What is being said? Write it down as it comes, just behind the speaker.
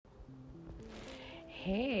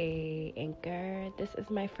Hey, Anchor. This is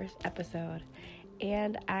my first episode,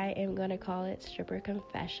 and I am going to call it Stripper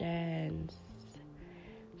Confessions.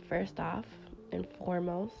 First off and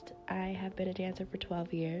foremost, I have been a dancer for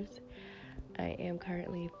 12 years. I am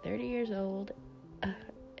currently 30 years old.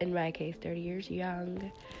 In my case, 30 years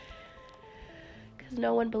young. Because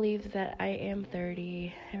no one believes that I am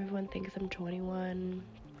 30. Everyone thinks I'm 21.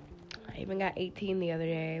 I even got 18 the other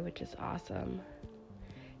day, which is awesome.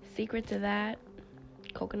 Secret to that: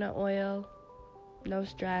 coconut oil, no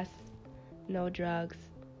stress, no drugs,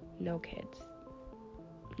 no kids.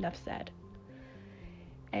 Enough said.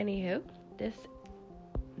 Anywho,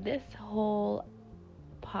 this whole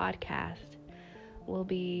podcast will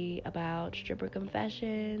be about stripper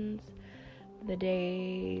confessions, the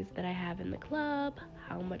days that I have in the club,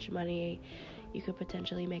 how much money you could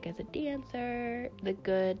potentially make as a dancer, the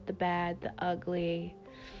good, the bad, the ugly,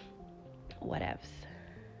 whatevs.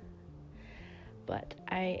 But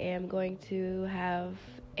I am going to have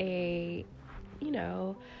a,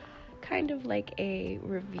 kind of like a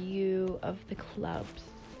review of the clubs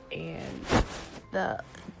and the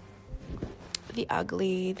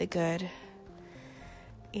ugly, the good,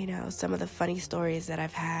 some of the funny stories that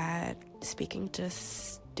I've had speaking to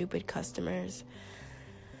stupid customers.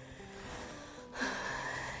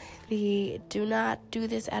 The do not do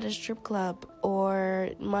this at a strip club or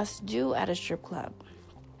must do at a strip club.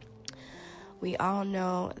 We all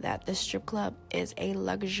know that the strip club is a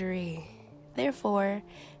luxury. Therefore,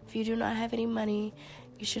 if you do not have any money,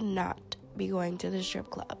 you should not be going to the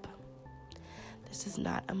strip club. This is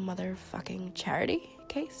not a motherfucking charity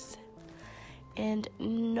case. And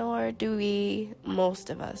nor do we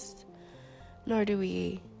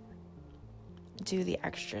do the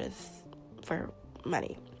extras for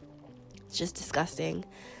money. It's just disgusting.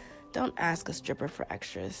 Don't ask a stripper for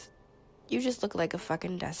extras. You just look like a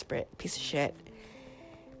fucking desperate piece of shit.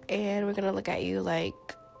 And we're gonna look at you like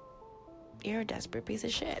you're a desperate piece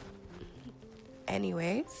of shit.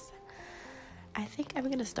 Anyways, I think I'm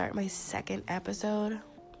gonna start my second episode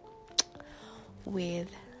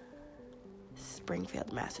with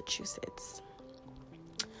Springfield, Massachusetts.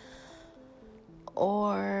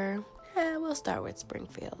 Or, we'll start with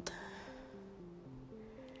Springfield.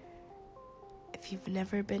 If you've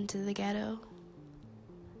never been to the ghetto,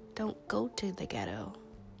 don't go to the ghetto,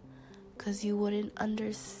 'cause you wouldn't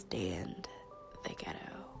understand the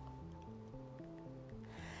ghetto.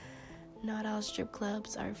 Not all strip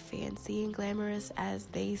clubs are fancy and glamorous as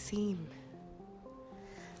they seem.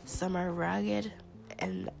 Some are rugged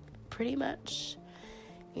and pretty much,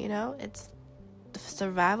 it's the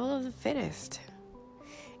survival of the fittest.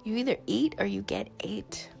 You either eat or you get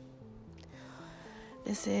ate.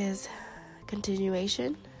 This is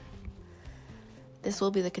continuation. This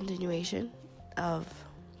will be the continuation of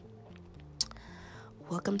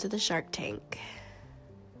Welcome to the Shark Tank.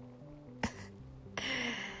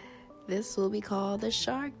 This will be called the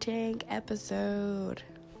Shark Tank episode.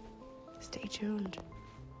 Stay tuned.